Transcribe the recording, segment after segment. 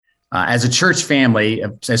As a church family,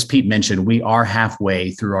 as Pete mentioned, we are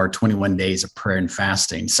halfway through our 21 days of prayer and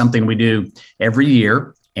fasting, something we do every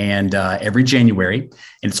year and every January.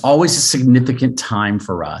 And it's always a significant time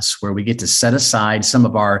for us where we get to set aside some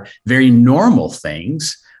of our very normal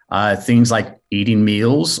things, things like eating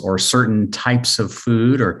meals or certain types of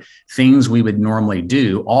food or things we would normally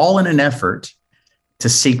do, all in an effort to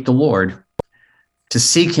seek the Lord, to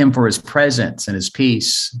seek him for his presence and his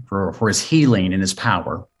peace, for his healing and his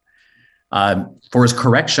power. For his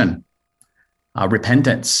correction,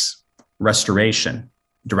 repentance, restoration,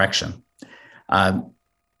 direction.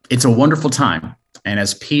 It's a wonderful time. And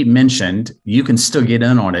as Pete mentioned, you can still get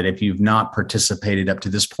in on it if you've not participated up to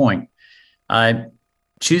this point.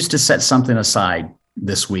 Choose to set something aside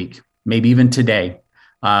this week, maybe even today,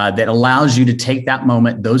 that allows you to take that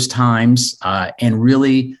moment, those times, and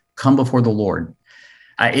really come before the Lord.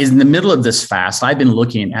 In the middle of this fast, I've been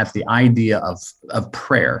looking at the idea of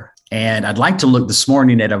prayer. And I'd like to look this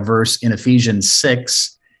morning at a verse in Ephesians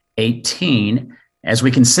 6:18 as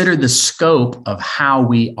we consider the scope of how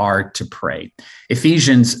we are to pray.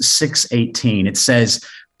 Ephesians 6:18, it says,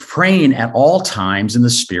 praying at all times in the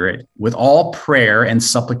Spirit with all prayer and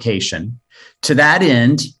supplication. To that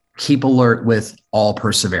end, keep alert with all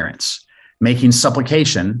perseverance, making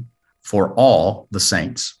supplication for all the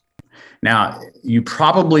saints. Now, you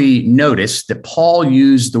probably noticed that Paul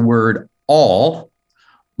used the word all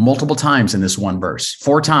multiple times in this one verse,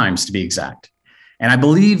 4 times to be exact. And I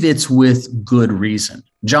believe it's with good reason.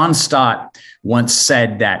 John Stott once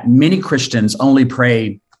said that many Christians only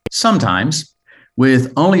pray sometimes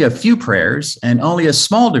with only a few prayers and only a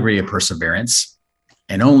small degree of perseverance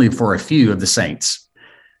and only for a few of the saints.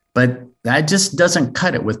 But that just doesn't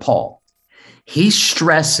cut it with Paul. He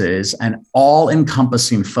stresses an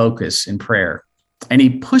all-encompassing focus in prayer, and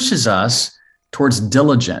he pushes us towards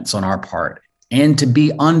diligence on our part and to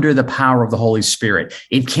be under the power of the Holy Spirit.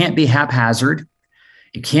 It can't be haphazard.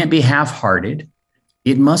 It can't be half-hearted.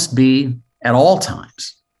 It must be at all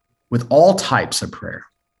times, with all types of prayer,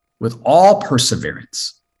 with all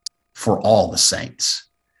perseverance for all the saints.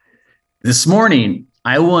 This morning,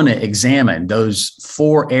 I want to examine those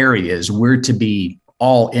 4 areas we're to be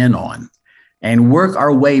all in on and work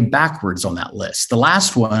our way backwards on that list. The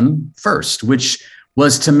last one first, which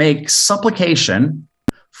was to make supplication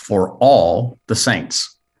for all the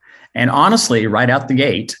saints. And honestly, right out the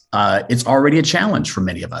gate, it's already a challenge for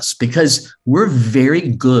many of us because we're very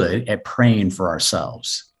good at praying for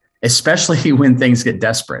ourselves, especially when things get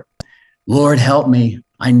desperate. Lord, help me.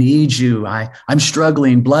 I need you. I'm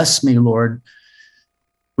struggling. Bless me, Lord.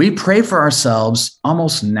 We pray for ourselves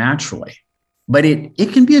almost naturally, but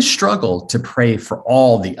it can be a struggle to pray for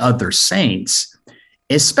all the other saints,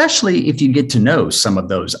 especially if you get to know some of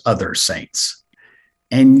those other saints.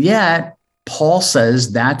 And yet, Paul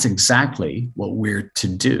says that's exactly what we're to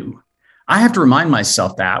do. I have to remind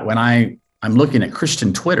myself that when I'm looking at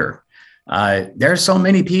Christian Twitter, there are so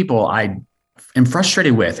many people I am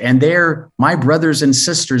frustrated with, and they're my brothers and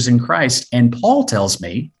sisters in Christ. And Paul tells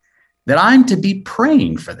me that I'm to be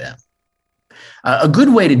praying for them. A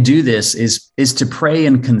good way to do this is to pray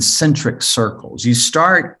in concentric circles. You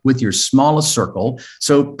start with your smallest circle.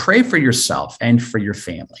 So pray for yourself and for your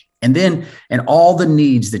family. And then, and all the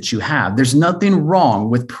needs that you have. There's nothing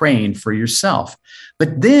wrong with praying for yourself.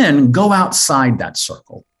 But then go outside that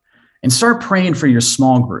circle and start praying for your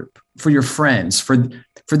small group, for your friends, for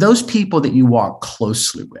those people that you walk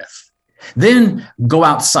closely with. Then go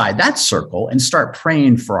outside that circle and start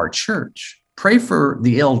praying for our church. Pray for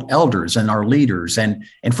the elders and our leaders and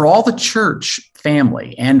for all the church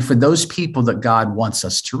family and for those people that God wants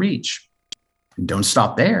us to reach. And don't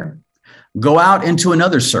stop there. Go out into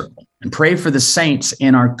another circle and pray for the saints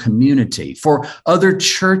in our community, for other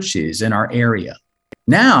churches in our area.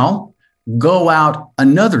 Now, go out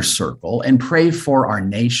another circle and pray for our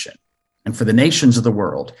nation and for the nations of the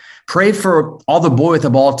world. Pray for all the Boy with the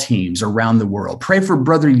Ball teams around the world. Pray for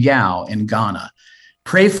Brother Yao in Ghana.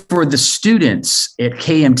 Pray for the students at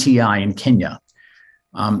KMTI in Kenya.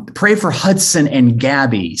 Pray for Hudson and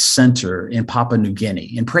Gabby Center in Papua New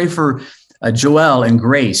Guinea. And pray for Joel and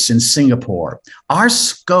Grace in Singapore. Our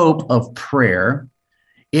scope of prayer,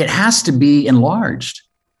 it has to be enlarged.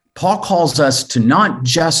 Paul calls us to not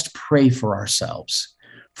just pray for ourselves,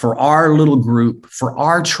 for our little group, for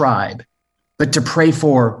our tribe, but to pray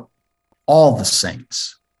for all the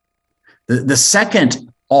saints. The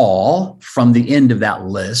second all from the end of that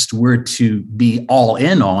list we're to be all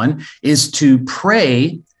in on is to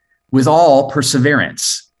pray with all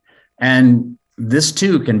perseverance. And this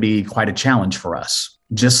too can be quite a challenge for us,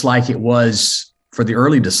 just like it was for the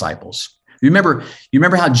early disciples. You remember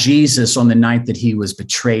how Jesus, on the night that he was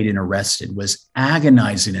betrayed and arrested, was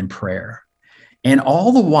agonizing in prayer. And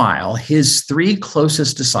all the while, his three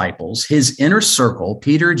closest disciples, his inner circle,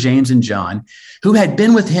 Peter, James, and John, who had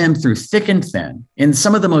been with him through thick and thin in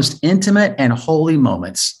some of the most intimate and holy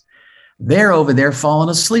moments, they're over there falling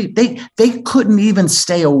asleep. They couldn't even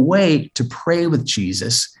stay awake to pray with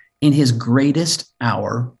Jesus in his greatest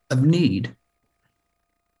hour of need.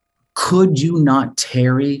 Could you not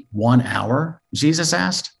tarry 1 hour? Jesus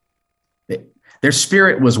asked. Their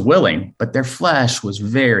spirit was willing, but their flesh was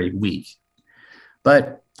very weak.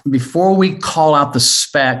 But before we call out the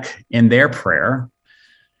speck in their prayer,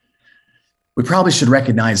 we probably should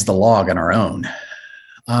recognize the log on our own.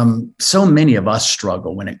 So many of us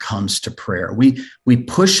struggle when it comes to prayer. We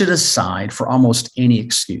push it aside for almost any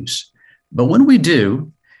excuse. But when we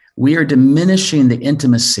do, we are diminishing the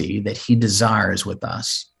intimacy that he desires with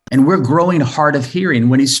us. And we're growing hard of hearing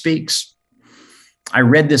when he speaks. I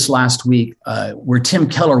read this last week where Tim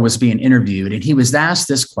Keller was being interviewed, and he was asked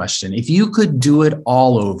this question: if you could do it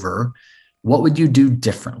all over, what would you do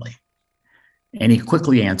differently? And he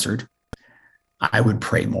quickly answered, I would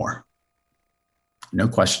pray more. No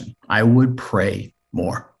question. I would pray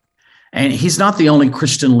more. And he's not the only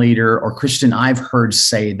Christian leader or Christian I've heard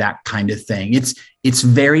say that kind of thing. It's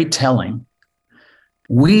very telling.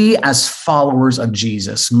 We, as followers of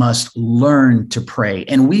Jesus, must learn to pray,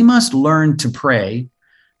 and we must learn to pray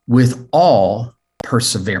with all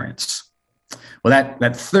perseverance. Well,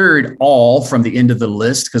 that third all from the end of the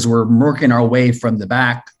list, because we're working our way from the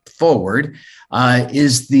back forward,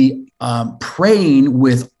 is the praying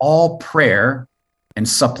with all prayer and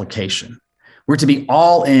supplication. We're to be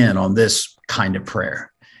all in on this kind of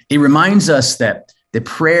prayer. It reminds us that the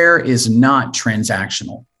prayer is not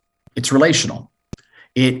transactional. It's relational.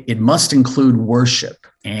 It must include worship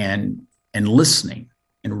and listening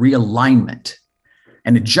and realignment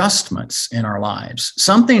and adjustments in our lives.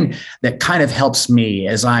 Something that kind of helps me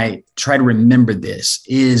as I try to remember this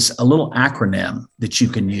is a little acronym that you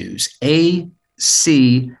can use: ACTS,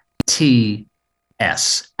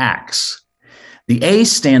 ACTS. The A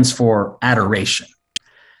stands for adoration,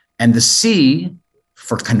 and the C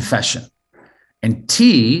for confession, and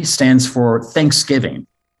T stands for thanksgiving.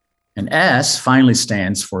 And S finally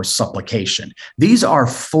stands for supplication. These are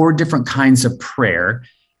 4 different kinds of prayer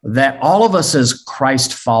that all of us as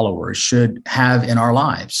Christ followers should have in our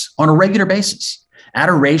lives on a regular basis.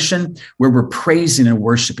 Adoration, where we're praising and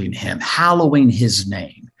worshiping him, hallowing his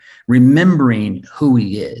name, remembering who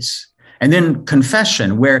he is. And then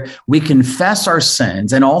confession, where we confess our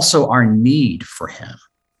sins and also our need for him.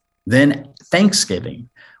 Then thanksgiving,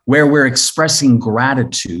 where we're expressing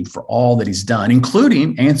gratitude for all that he's done,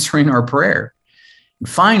 including answering our prayer. And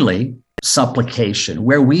finally, supplication,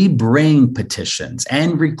 where we bring petitions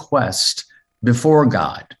and requests before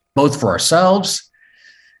God, both for ourselves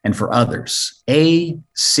and for others. ACTS.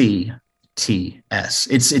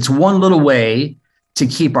 It's one little way to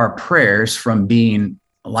keep our prayers from being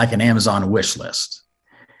like an Amazon wish list.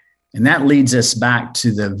 And that leads us back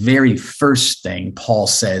to the very first thing Paul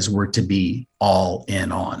says we're to be all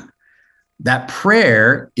in on. That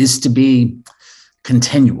prayer is to be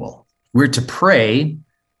continual. We're to pray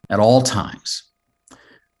at all times.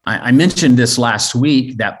 I mentioned this last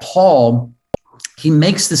week that Paul, he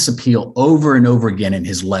makes this appeal over and over again in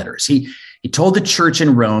his letters. He told the church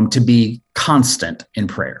in Rome to be constant in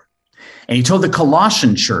prayer. And he told the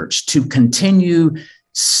Colossian church to continue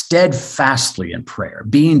steadfastly in prayer,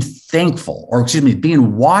 being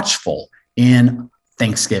watchful in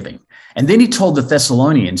thanksgiving. And then he told the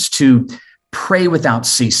Thessalonians to pray without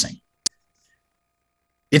ceasing.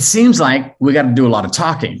 It seems like we got to do a lot of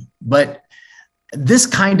talking, but this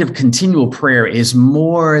kind of continual prayer is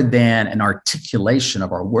more than an articulation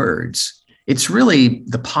of our words. It's really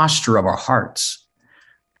the posture of our hearts.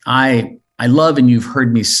 I love, and you've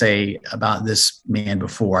heard me say about this man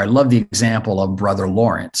before, I love the example of Brother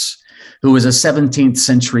Lawrence, who was a 17th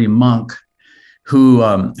century monk who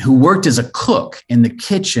worked as a cook in the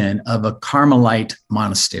kitchen of a Carmelite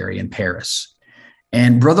monastery in Paris.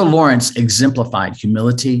 And Brother Lawrence exemplified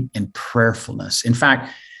humility and prayerfulness. In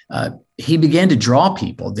fact, he began to draw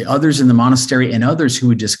people, the others in the monastery and others who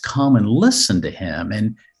would just come and listen to him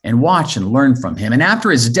and watch and learn from him. And after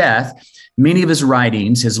his death, many of his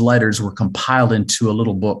writings, his letters, were compiled into a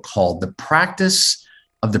little book called The Practice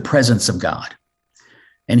of the Presence of God.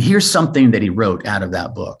 And here's something that he wrote out of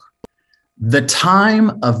that book. The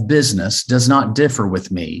time of business does not differ with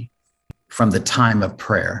me from the time of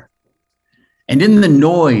prayer. And in the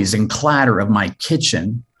noise and clatter of my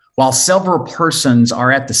kitchen, while several persons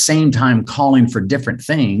are at the same time calling for different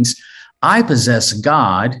things, I possess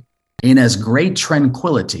God in as great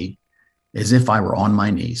tranquility as if I were on my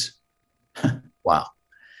knees. Wow.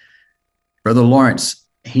 Brother Lawrence,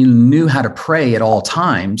 he knew how to pray at all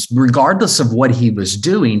times, regardless of what he was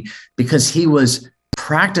doing, because he was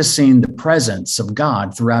practicing the presence of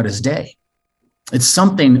God throughout his day. It's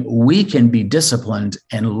something we can be disciplined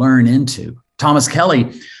and learn into. Thomas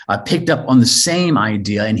Kelly picked up on the same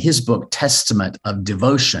idea in his book, Testament of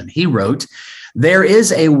Devotion. He wrote, "There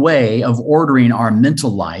is a way of ordering our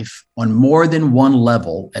mental life on more than one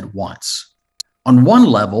level at once. On one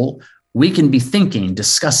level, we can be thinking,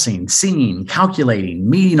 discussing, seeing, calculating,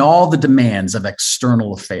 meeting all the demands of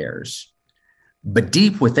external affairs. But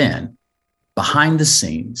deep within, behind the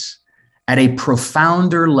scenes, at a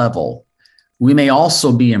profounder level, we may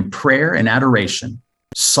also be in prayer and adoration,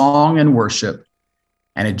 song and worship,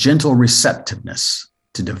 and a gentle receptiveness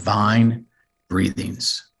to divine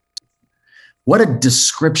breathings." What a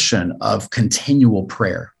description of continual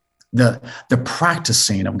prayer, the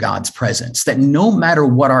practicing of God's presence, that no matter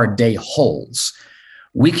what our day holds,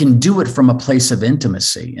 we can do it from a place of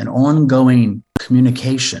intimacy and ongoing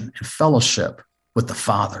communication and fellowship with the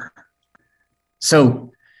Father.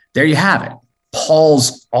 So there you have it.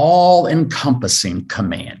 Paul's all-encompassing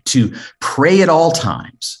command to pray at all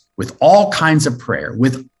times, with all kinds of prayer,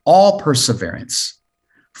 with all perseverance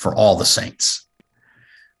for all the saints.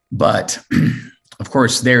 But of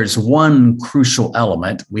course, there's one crucial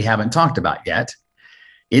element we haven't talked about yet.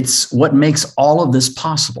 It's what makes all of this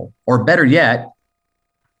possible, or better yet,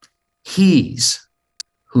 he's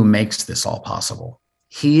who makes this all possible.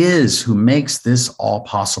 He is who makes this all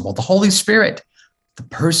possible. The Holy Spirit, the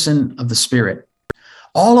person of the Spirit.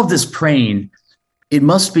 All of this praying, it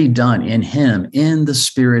must be done in him, in the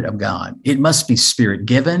Spirit of God. It must be Spirit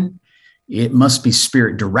given. It must be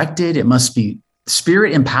Spirit directed. It must be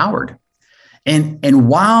Spirit empowered. And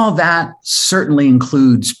while that certainly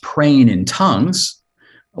includes praying in tongues,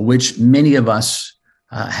 which many of us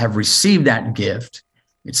have received that gift,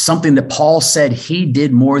 it's something that Paul said he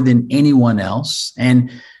did more than anyone else,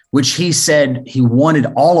 and which he said he wanted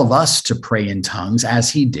all of us to pray in tongues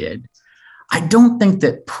as he did. I don't think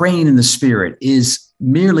that praying in the Spirit is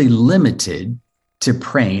merely limited to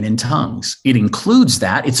praying in tongues. It includes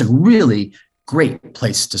that. It's a really great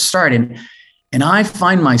place to start. And I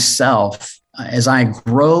find myself, as I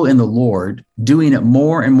grow in the Lord, doing it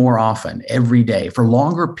more and more often every day for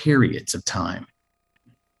longer periods of time.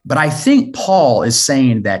 But I think Paul is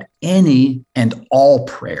saying that any and all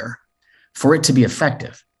prayer, for it to be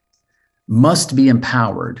effective, must be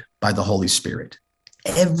empowered by the Holy Spirit.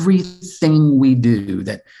 Everything we do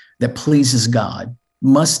that pleases God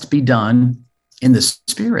must be done in the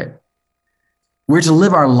Spirit. We're to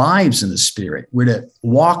live our lives in the Spirit. We're to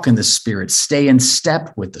walk in the Spirit, stay in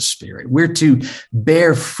step with the Spirit. We're to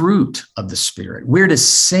bear fruit of the Spirit. We're to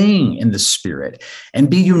sing in the Spirit and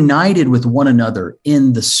be united with one another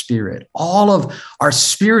in the Spirit. All of our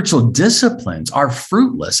spiritual disciplines are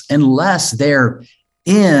fruitless unless they're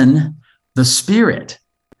in the Spirit.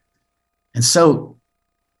 And so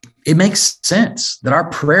it makes sense that our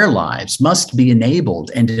prayer lives must be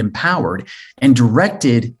enabled and empowered and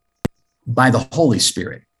directed by the Holy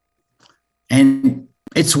Spirit. And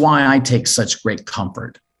it's why I take such great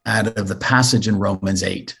comfort out of the passage in Romans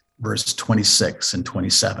 8, verse 26 and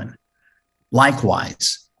 27.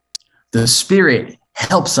 Likewise, the Spirit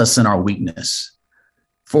helps us in our weakness,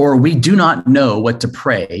 for we do not know what to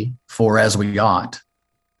pray for as we ought,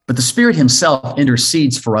 but the Spirit himself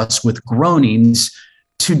intercedes for us with groanings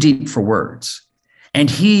too deep for words.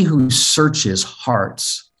 And he who searches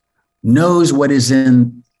hearts knows what is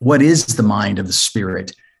the mind of the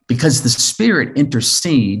Spirit, because the Spirit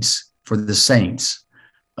intercedes for the saints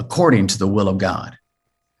according to the will of God.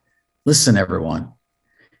 Listen, everyone,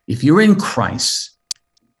 if you're in Christ,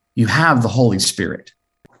 you have the Holy Spirit.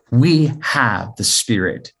 We have the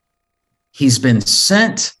Spirit. He's been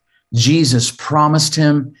sent. Jesus promised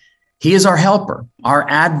him. He is our helper, our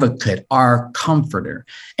advocate, our comforter,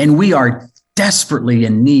 and we are desperately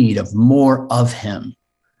in need of more of him.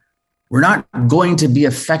 We're not going to be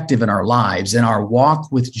effective in our lives, in our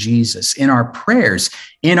walk with Jesus, in our prayers,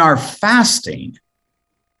 in our fasting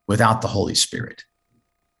without the Holy Spirit.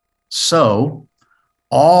 So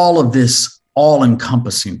all of this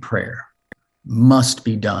all-encompassing prayer must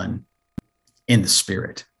be done in the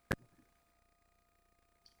Spirit.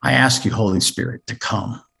 I ask you, Holy Spirit, to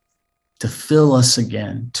come, to fill us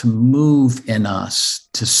again, to move in us,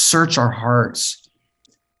 to search our hearts,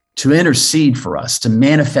 to intercede for us, to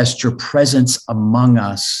manifest your presence among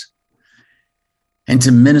us, and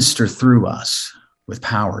to minister through us with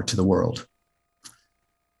power to the world.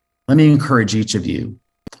 Let me encourage each of you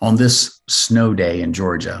on this snow day in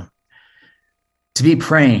Georgia to be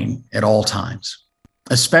praying at all times,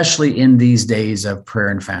 especially in these days of prayer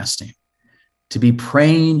and fasting, to be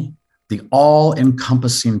praying the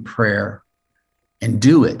all-encompassing prayer and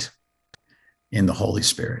do it in the Holy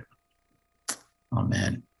Spirit.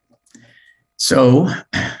 Amen. So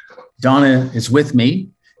Donna is with me,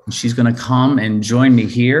 and she's going to come and join me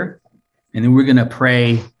here, and then we're going to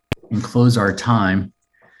pray and close our time.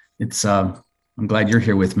 I'm glad you're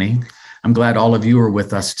here with me. I'm glad all of you are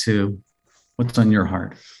with us too. What's on your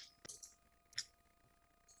heart?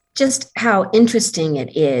 Just how interesting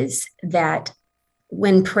it is that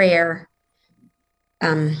when prayer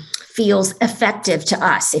feels effective to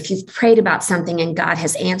us, if you've prayed about something and God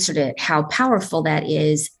has answered it, how powerful that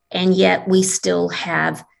is. And yet we still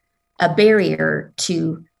have a barrier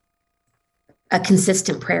to a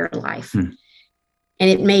consistent prayer life. And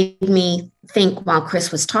it made me think while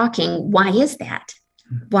Chris was talking, why is that?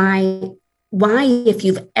 Why, if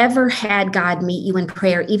you've ever had God meet you in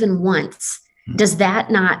prayer even once, does that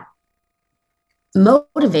not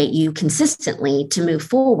motivate you consistently to move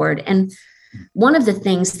forward? And one of the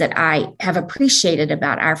things that I have appreciated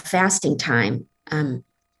about our fasting time,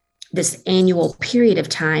 this annual period of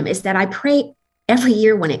time, is that I pray every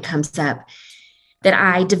year when it comes up, that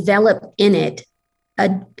I develop in it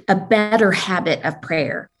a better habit of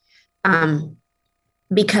prayer,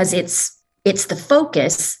 because it's the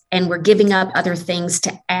focus, and we're giving up other things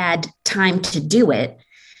to add time to do it.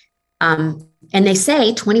 And they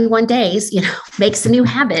say 21 days, makes a new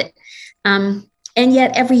habit. And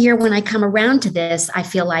yet every year when I come around to this, I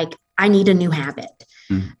feel like I need a new habit.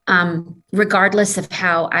 Regardless of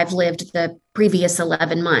how I've lived the previous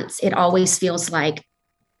 11 months, it always feels like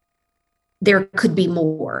there could be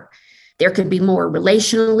more. There could be more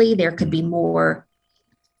relationally. There could be more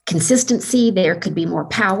consistency. There could be more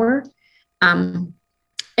power. And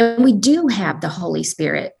we do have the Holy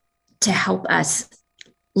Spirit to help us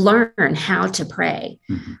learn how to pray.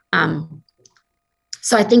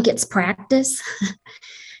 So I think it's practice,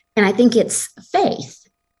 and I think it's faith.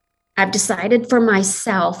 I've decided for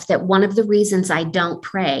myself that one of the reasons I don't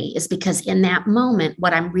pray is because in that moment,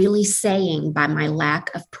 what I'm really saying by my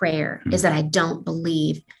lack of prayer is that I don't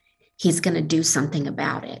believe He's going to do something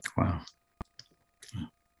about it. Wow.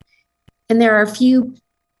 And there are a few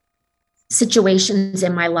situations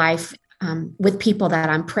in my life with people that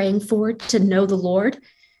I'm praying for to know the Lord.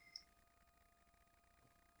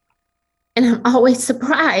 And I'm always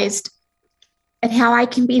surprised at how I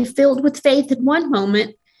can be filled with faith in one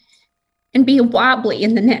moment and be wobbly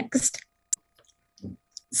in the next.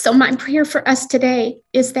 So my prayer for us today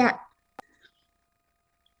is that,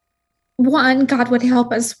 one, God would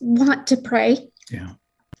help us want to pray. Yeah.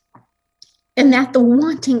 And that the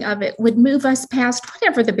wanting of it would move us past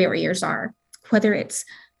whatever the barriers are, whether it's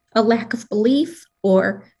a lack of belief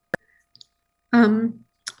or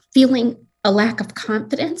feeling a lack of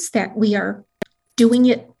confidence that we are doing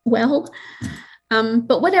it well.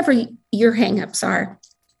 But whatever your hangups are,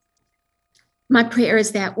 my prayer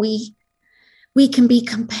is that we can be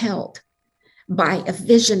compelled by a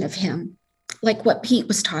vision of Him, like what Pete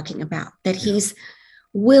was talking about, that He's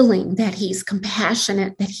willing, that He's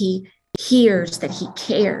compassionate, that He hears, that He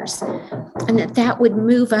cares, and that would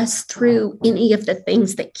move us through any of the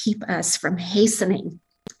things that keep us from hastening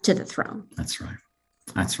to the throne. That's right.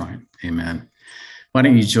 That's right. Amen. Why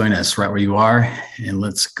don't you join us right where you are, and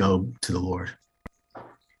let's go to the Lord.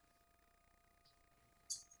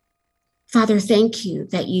 Father, thank you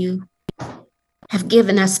that you have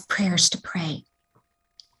given us prayers to pray,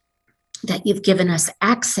 that you've given us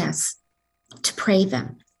access to pray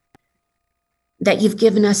them, that you've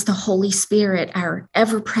given us the Holy Spirit, our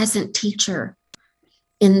ever-present teacher,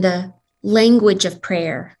 in the language of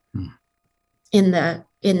prayer, in the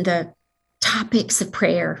topics of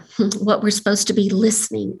prayer, what we're supposed to be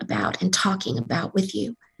listening about and talking about with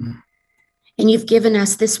you. And you've given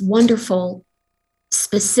us this wonderful,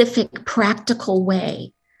 specific, practical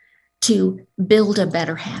way to build a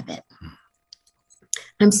better habit.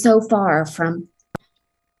 I'm so far from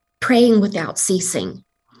praying without ceasing,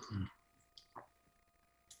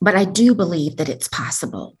 but I do believe that it's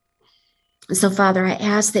possible. And so, Father, I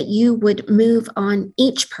ask that you would move on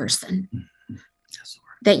each person,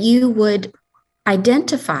 that you would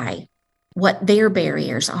identify what their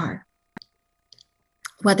barriers are,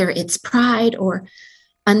 whether it's pride or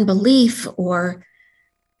unbelief or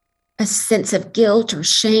a sense of guilt or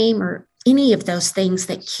shame or any of those things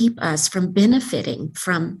that keep us from benefiting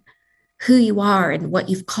from who you are and what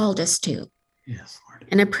you've called us to. Yes, Lord.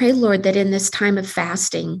 And I pray, Lord, that in this time of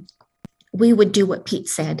fasting, we would do what Pete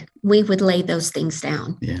said. We would lay those things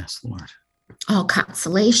down. Yes, Lord. All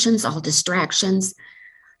consolations, all distractions,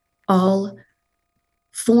 all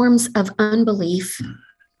forms of unbelief,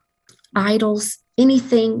 idols,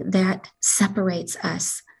 anything that separates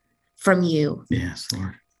us from you. Yes,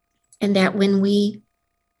 Lord. And that when we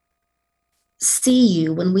see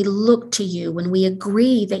you, when we look to you, when we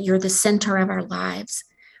agree that you're the center of our lives,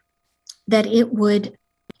 that it would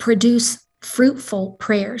produce fruitful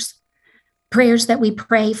prayers, prayers that we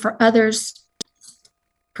pray for others,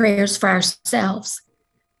 prayers for ourselves,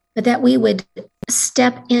 but that we would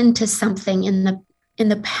step into something in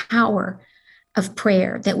the power of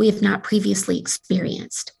prayer that we have not previously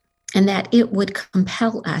experienced, and that it would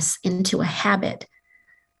compel us into a habit,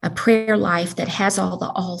 a prayer life that has all the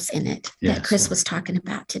alls in it that Chris was talking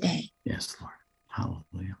about today. Yes, Lord.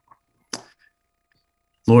 Hallelujah.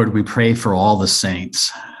 Lord, we pray for all the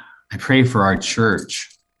saints. I pray for our church.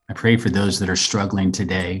 I pray for those that are struggling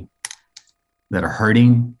today, that are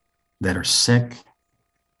hurting, that are sick,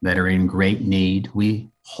 that are in great need. We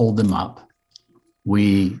hold them up.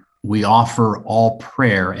 We offer all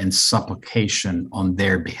prayer and supplication on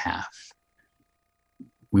their behalf.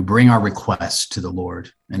 We bring our requests to the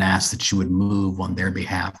Lord and ask that you would move on their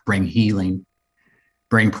behalf, bring healing,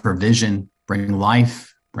 bring provision, bring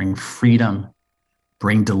life, bring freedom,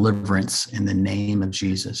 bring deliverance in the name of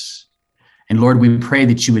Jesus. And Lord, we pray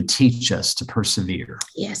that you would teach us to persevere.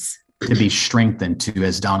 Yes. To be strengthened to,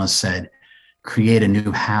 as Donna said, create a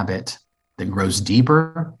new habit that grows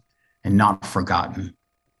deeper and not forgotten.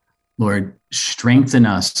 Lord, strengthen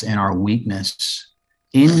us in our weakness,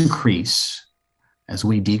 increase as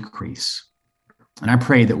we decrease. And I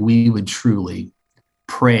pray that we would truly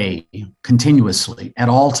pray continuously at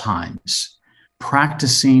all times,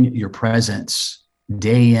 practicing your presence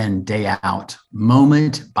day in, day out,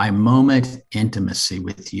 moment by moment intimacy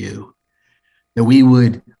with you, that we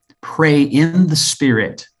would pray in the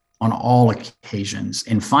Spirit on all occasions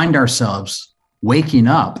and find ourselves waking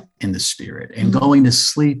up in the Spirit and going to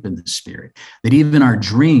sleep in the Spirit, that even our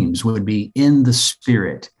dreams would be in the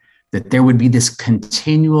Spirit, that there would be this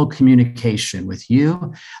continual communication with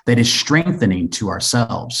you that is strengthening to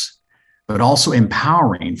ourselves, but also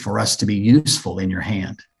empowering for us to be useful in your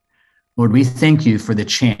hand. Lord, we thank you for the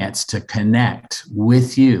chance to connect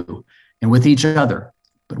with you and with each other.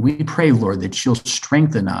 But we pray, Lord, that you'll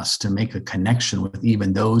strengthen us to make a connection with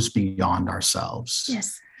even those beyond ourselves.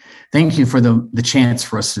 Yes. Thank you for the chance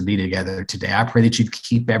for us to be together today. I pray that you'd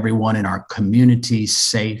keep everyone in our community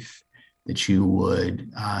safe, that you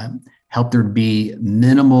would help there be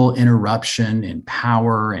minimal interruption in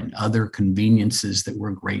power and other conveniences that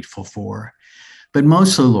we're grateful for. But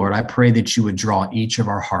mostly, Lord, I pray that you would draw each of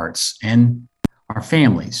our hearts and our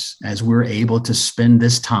families as we're able to spend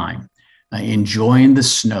this time enjoying the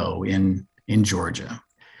snow in Georgia,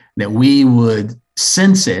 that we would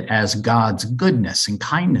sense it as God's goodness and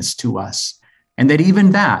kindness to us, and that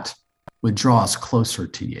even that would draw us closer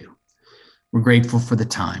to you. We're grateful for the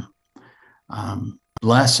time.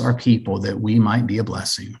 Bless our people that we might be a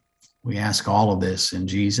blessing. We ask all of this in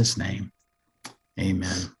Jesus' name.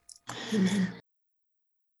 Amen. Amen.